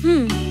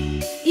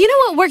 You know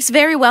what works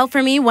very well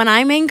for me when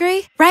I'm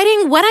angry?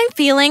 Writing what I'm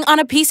feeling on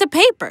a piece of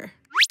paper.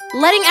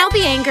 Letting out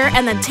the anger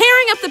and then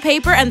tearing up the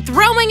paper and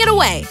throwing it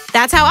away.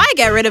 That's how I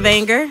get rid of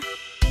anger.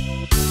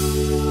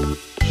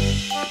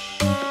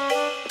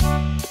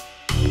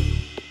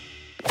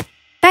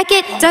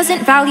 Beckett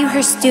doesn't value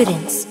her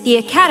students. The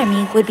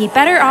academy would be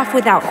better off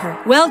without her.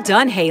 Well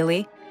done,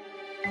 Haley.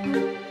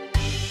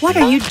 What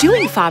are you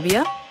doing,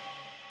 Fabia?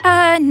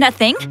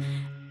 Nothing.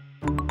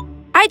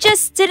 I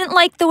just didn't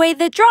like the way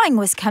the drawing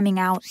was coming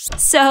out.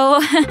 So,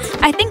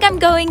 I think I'm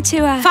going to,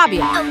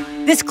 Fabia,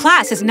 this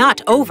class is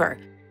not over.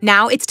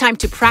 Now it's time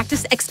to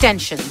practice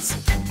extensions.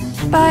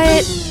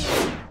 But...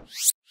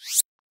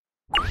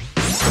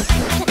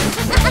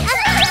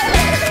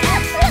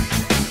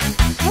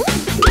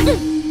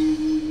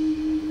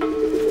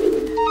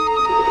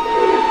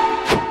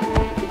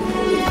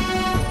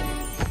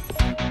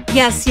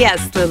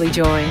 Yes, Lily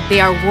Joy.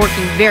 They are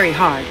working very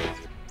hard.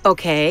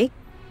 Okay.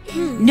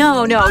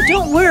 No,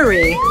 don't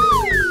worry.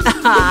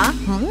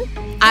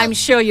 I'm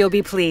sure you'll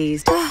be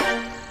pleased.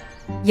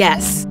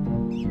 Yes.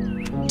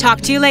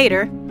 Talk to you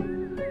later.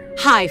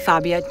 Hi,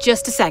 Fabia.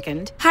 Just a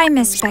second. Hi,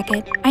 Miss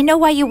Beckett. I know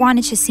why you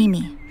wanted to see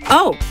me.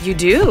 Oh, you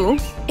do?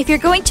 If you're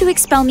going to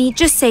expel me,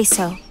 just say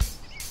so.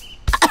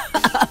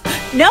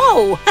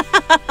 No!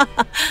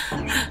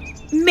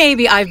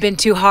 Maybe I've been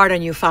too hard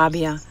on you,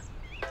 Fabia.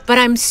 But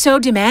I'm so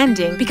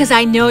demanding because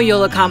I know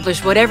you'll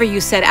accomplish whatever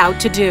you set out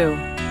to do.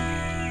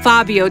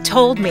 Fabio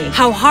told me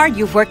how hard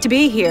you've worked to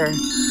be here.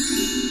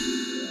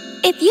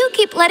 If you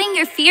keep letting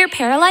your fear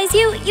paralyze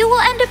you, you will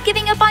end up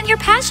giving up on your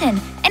passion.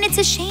 And it's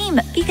a shame,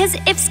 because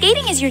if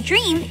skating is your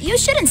dream, you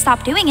shouldn't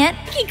stop doing it.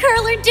 The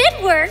curler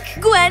did work.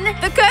 Gwen,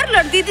 the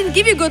curler didn't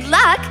give you good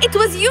luck. It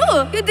was you.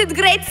 You did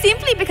great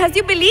simply because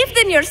you believed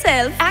in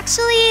yourself.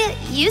 Actually,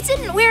 you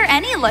didn't wear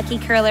any lucky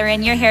curler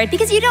in your hair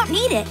because you don't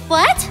need it.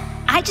 What?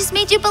 I just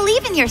made you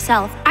believe in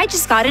yourself. I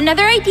just got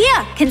another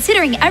idea.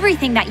 Considering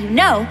everything that you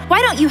know, why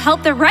don't you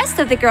help the rest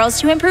of the girls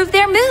to improve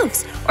their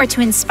moves? Or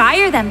to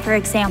inspire them, for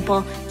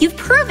example. You've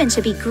proven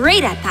to be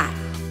great at that.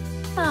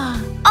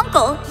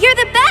 Uncle, you're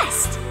the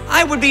best!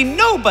 I would be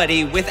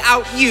nobody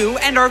without you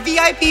and our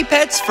VIP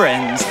Pets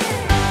friends.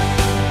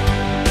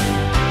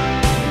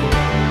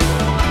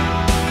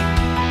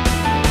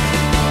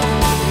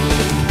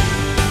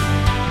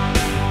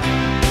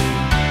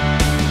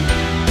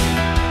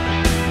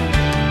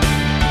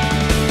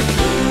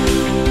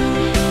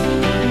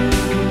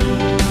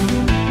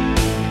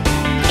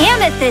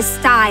 Amethyst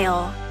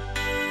style.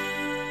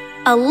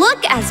 A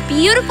look as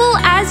beautiful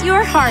as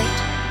your heart.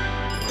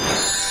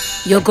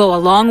 You'll go a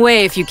long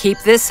way if you keep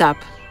this up.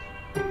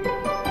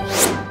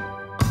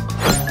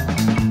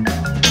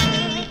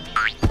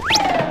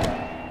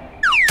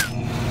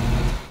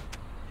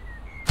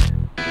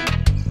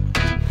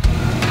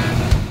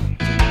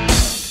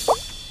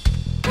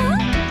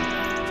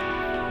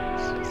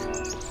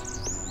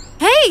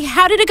 Hey,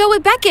 how did it go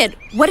with Beckett?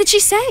 What did she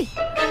say?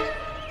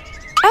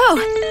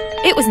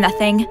 Oh, it was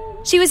nothing.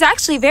 She was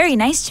actually very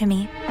nice to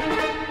me.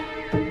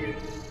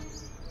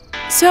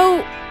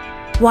 So,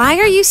 why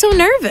are you so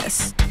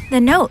nervous? The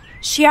note.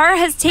 Shiara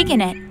has taken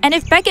it, and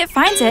if Beckett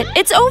finds it,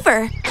 it's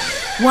over.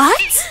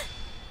 What?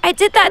 I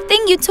did that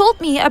thing you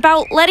told me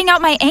about letting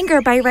out my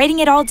anger by writing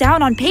it all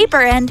down on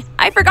paper, and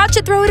I forgot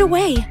to throw it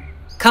away.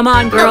 Come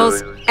on,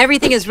 girls.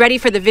 Everything is ready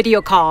for the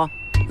video call.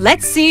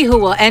 Let's see who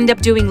will end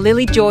up doing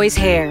Lily Joy's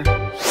hair.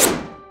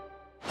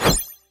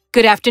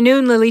 Good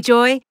afternoon, Lily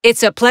Joy.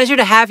 It's a pleasure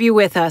to have you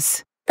with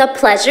us. The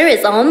pleasure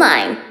is all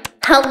mine.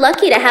 How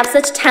lucky to have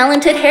such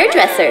talented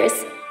hairdressers.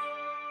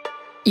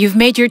 You've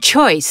made your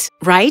choice,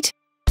 right?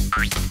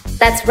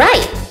 That's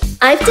right.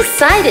 I've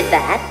decided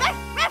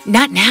that.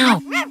 Not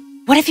now.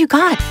 What have you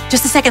got?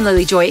 Just a second,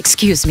 Lily Joy.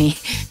 Excuse me.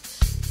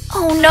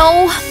 Oh,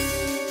 no.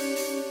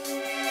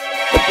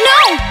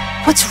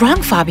 No! What's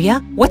wrong, Fabia?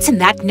 What's in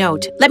that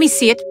note? Let me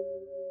see it.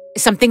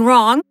 Is something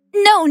wrong?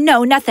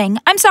 No, nothing.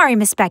 I'm sorry,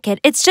 Miss Beckett.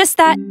 It's just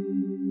that...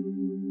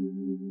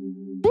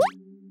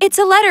 It's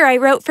a letter I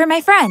wrote for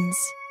my friends.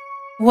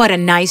 What a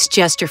nice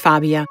gesture,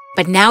 Fabia.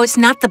 But now it's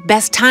not the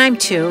best time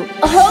to...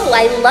 Oh,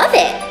 I love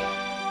it.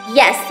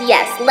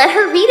 Yes, let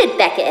her read it,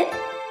 Beckett.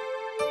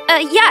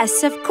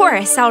 Yes, of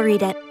course, I'll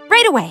read it.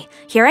 Right away.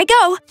 Here I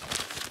go.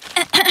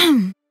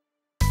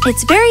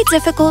 It's very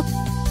difficult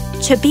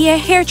to be a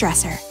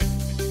hairdresser.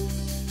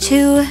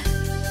 To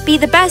be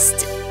the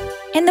best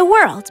in the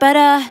world. But,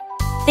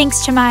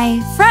 thanks to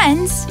my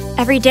friends,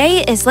 every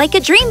day is like a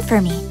dream for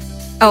me.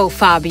 Oh,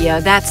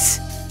 Fabia, that's...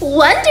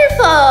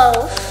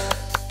 Wonderful!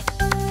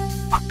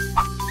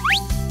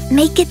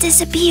 Make it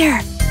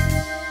disappear.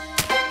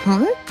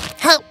 Hmm?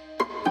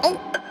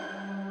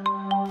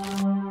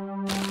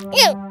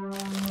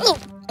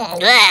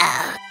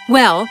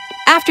 Well,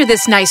 after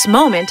this nice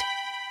moment,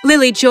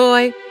 Lily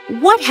Joy,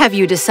 what have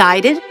you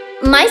decided?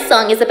 My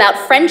song is about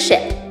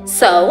friendship,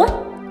 so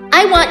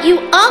I want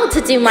you all to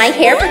do my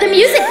hair for the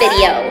music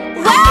video.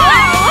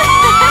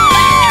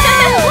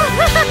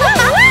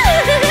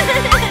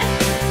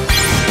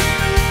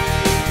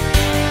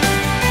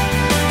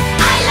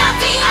 I love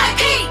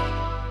VIP.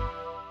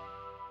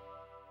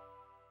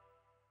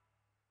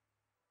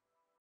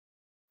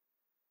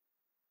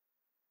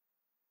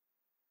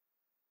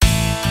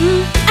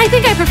 I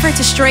think I prefer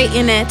to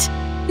straighten it.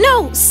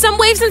 No, some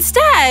waves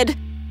instead.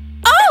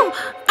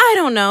 Oh, I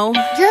don't know.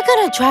 You're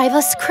gonna drive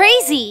us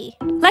crazy.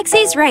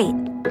 Lexi's right.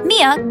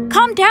 Mia,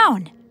 calm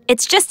down.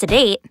 It's just a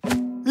date.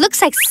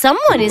 Looks like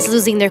someone is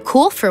losing their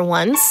cool for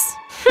once.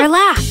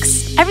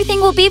 Relax. Everything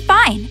will be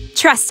fine.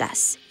 Trust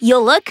us.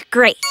 You'll look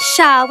great.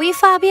 Shall we,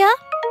 Fabia?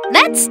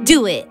 Let's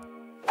do it.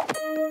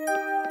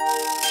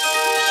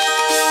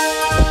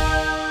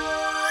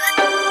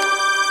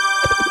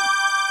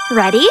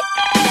 Ready?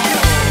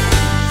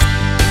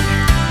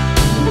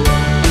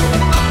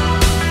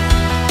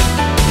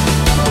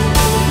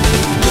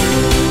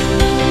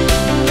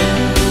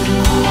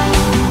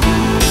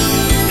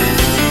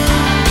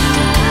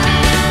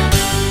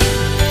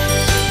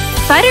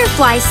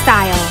 Butterfly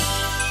style.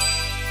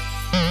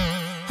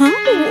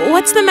 Huh?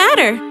 What's the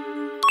matter?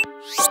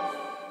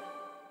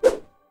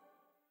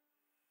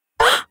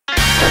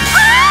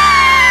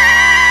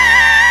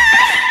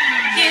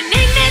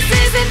 Uniqueness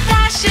isn't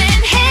fashion,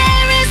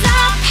 hair is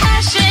our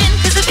passion.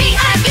 'Cause the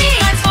VIP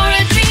stands for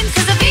a dream.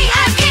 'Cause the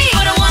VIP,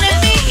 what I wanna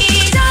be.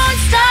 Don't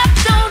stop,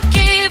 don't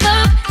give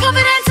up.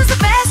 Confidence is the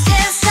best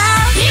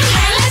hairstyle. New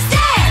hair, let's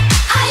dance.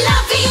 I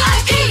love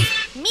VIP.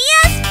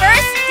 Mia's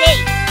first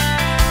date.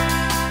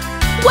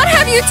 What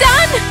have you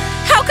done?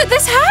 How could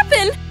this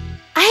happen?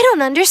 I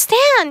don't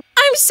understand.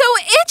 I'm so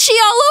itchy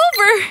all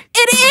over.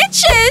 It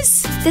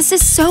itches. This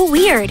is so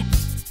weird.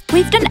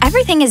 We've done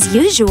everything as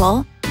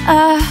usual.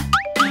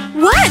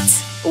 What?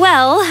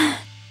 Well,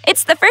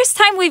 it's the first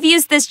time we've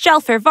used this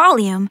gel for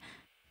volume.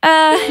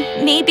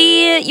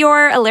 Maybe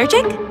you're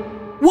allergic?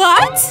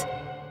 What?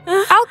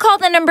 I'll call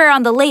the number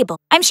on the label.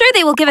 I'm sure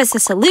they will give us a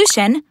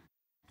solution.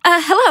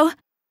 Hello.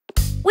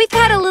 We've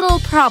had a little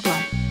problem.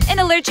 An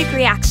allergic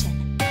reaction.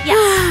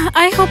 Yes.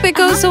 I hope it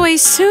goes away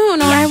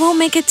soon or I won't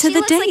make it to She the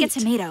looks date. like a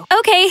tomato.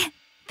 Okay.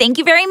 Thank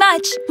you very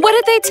much. What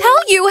did they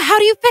tell you? How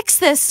do you fix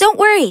this? Don't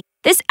worry.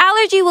 This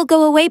allergy will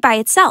go away by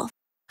itself.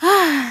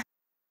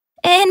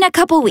 In a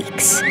couple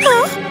weeks.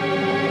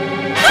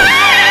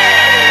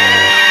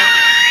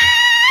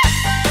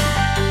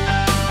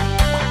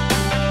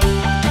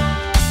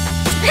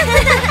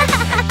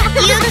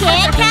 You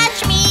can't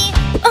catch me.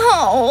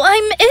 Oh,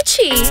 I'm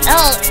itchy.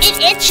 Oh, it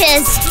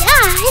itches.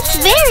 Yeah, it's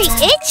very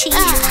itchy.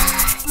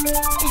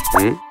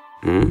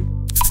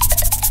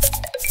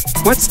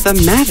 What's the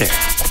matter?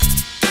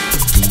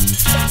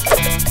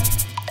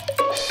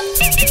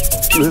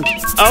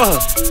 Oh!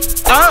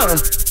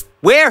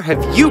 Where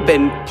have you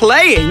been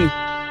playing?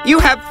 You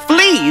have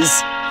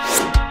fleas!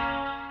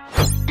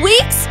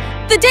 Weeks?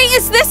 The date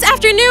is this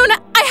afternoon.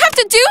 I have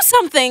to do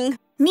something.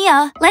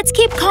 Mia, let's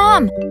keep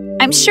calm.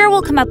 I'm sure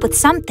we'll come up with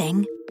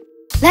something.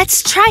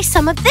 Let's try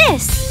some of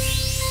this.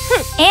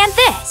 And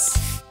this.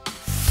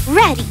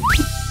 Ready.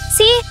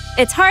 See?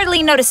 It's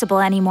hardly noticeable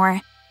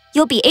anymore.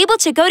 You'll be able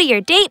to go to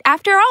your date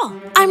after all.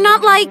 I'm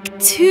not, like,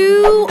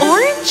 too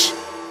orange?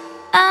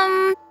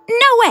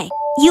 No way.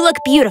 You look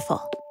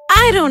beautiful.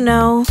 I don't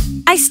know.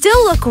 I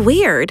still look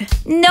weird.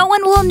 No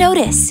one will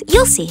notice.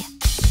 You'll see.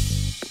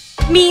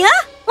 Mia?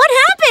 What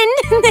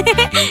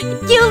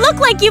happened? You look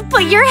like you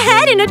put your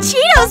head in a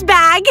Cheetos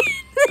bag.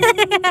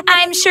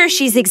 I'm sure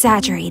she's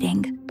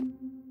exaggerating.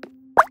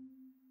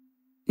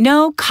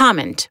 No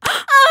comment.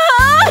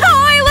 Oh,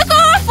 I look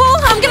awful!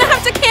 I'm gonna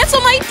have to cancel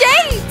my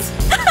date!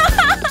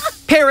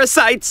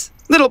 Parasites!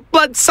 Little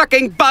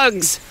blood-sucking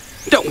bugs!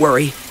 Don't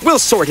worry, we'll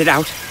sort it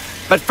out.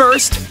 But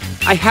first,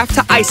 I have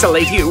to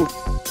isolate you.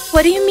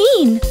 What do you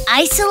mean?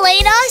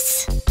 Isolate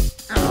us?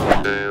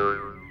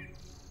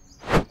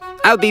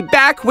 I'll be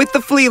back with the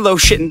flea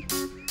lotion.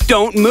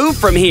 Don't move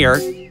from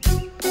here.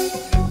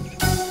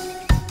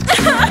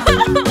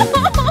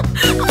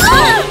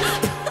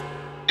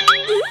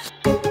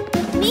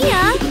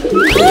 Mia?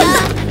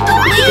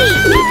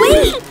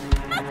 Wait!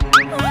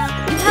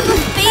 You have a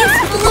face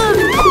full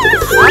of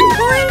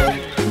popcorn?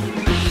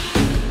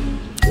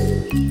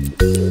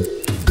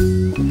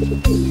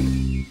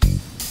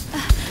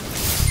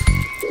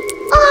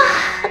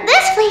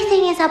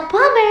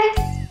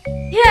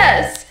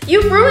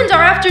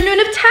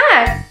 afternoon of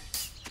tag.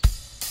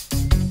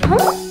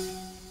 Huh?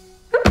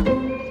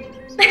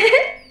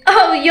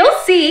 Oh, you'll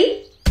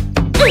see.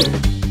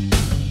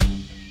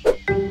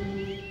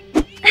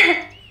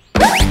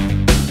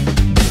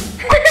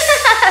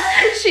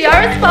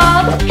 Shiara's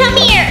fault. Come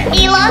here,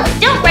 Mila.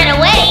 Don't run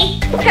away.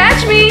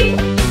 Catch me.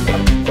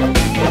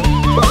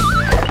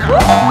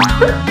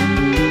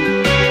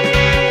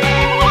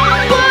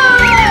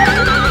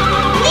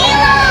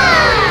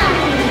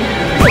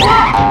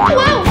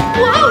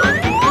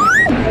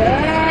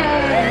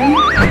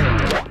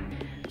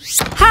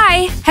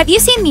 Hi, have you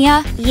seen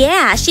Mia?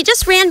 Yeah, she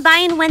just ran by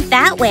and went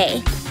that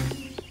way.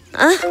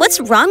 What's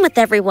wrong with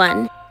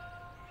everyone?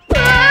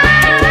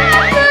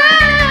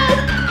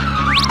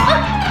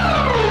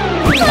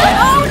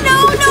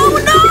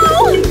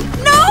 Oh,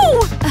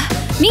 no!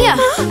 Mia,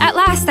 at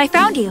last I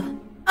found you.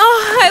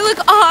 Oh, I look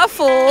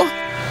awful.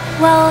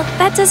 Well,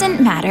 that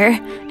doesn't matter.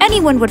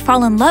 Anyone would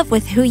fall in love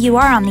with who you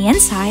are on the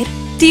inside.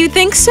 Do you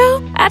think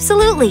so?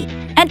 Absolutely.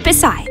 And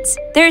besides,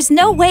 there's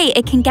no way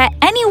it can get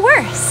any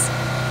worse.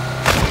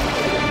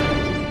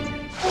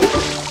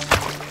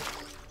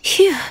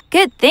 Phew,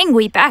 good thing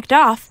we backed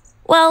off.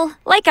 Well,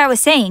 like I was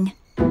saying.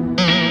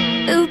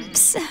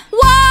 Oops.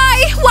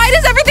 Why? Why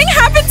does everything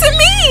happen to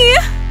me?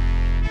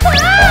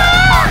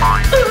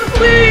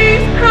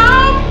 Please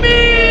help me!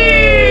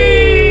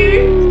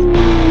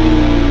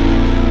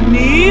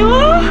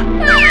 Neela?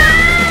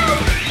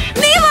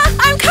 Neela,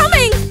 I'm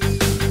coming!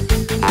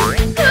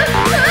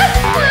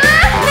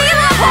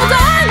 Neela, hold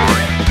on!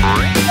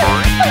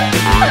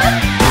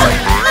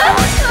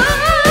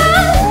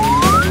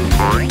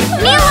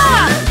 Neela!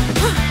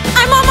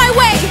 I'm on my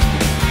way!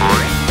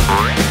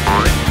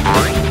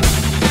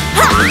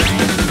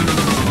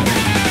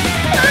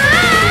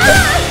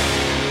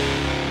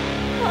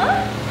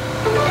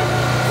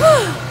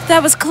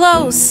 That was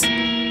close.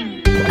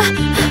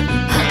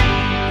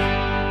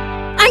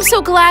 I'm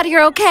so glad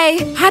you're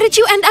okay. How did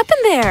you end up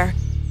in there?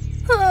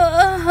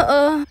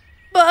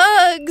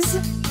 Bugs.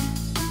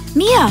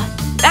 Mia,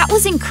 that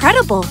was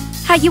incredible.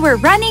 How you were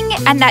running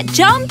and that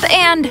jump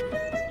and...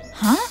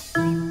 Huh?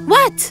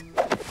 What?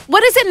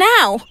 What is it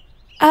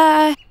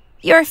now?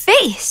 Your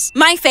face.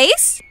 My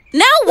face?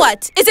 Now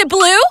what? Is it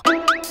blue?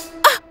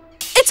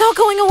 It's all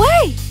going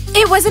away.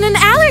 It wasn't an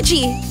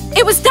allergy.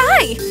 It was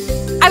dye.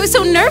 I was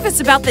so nervous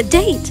about the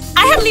date.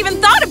 I haven't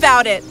even thought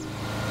about it.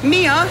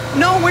 Mia,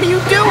 no, what are you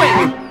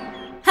doing?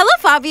 Hello,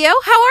 Fabio.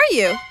 How are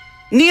you?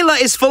 Neela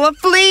is full of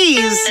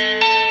fleas.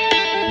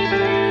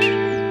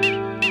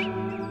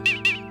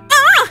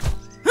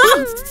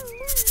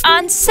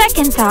 On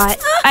second thought,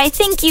 I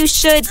think you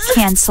should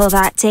cancel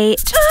that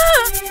date.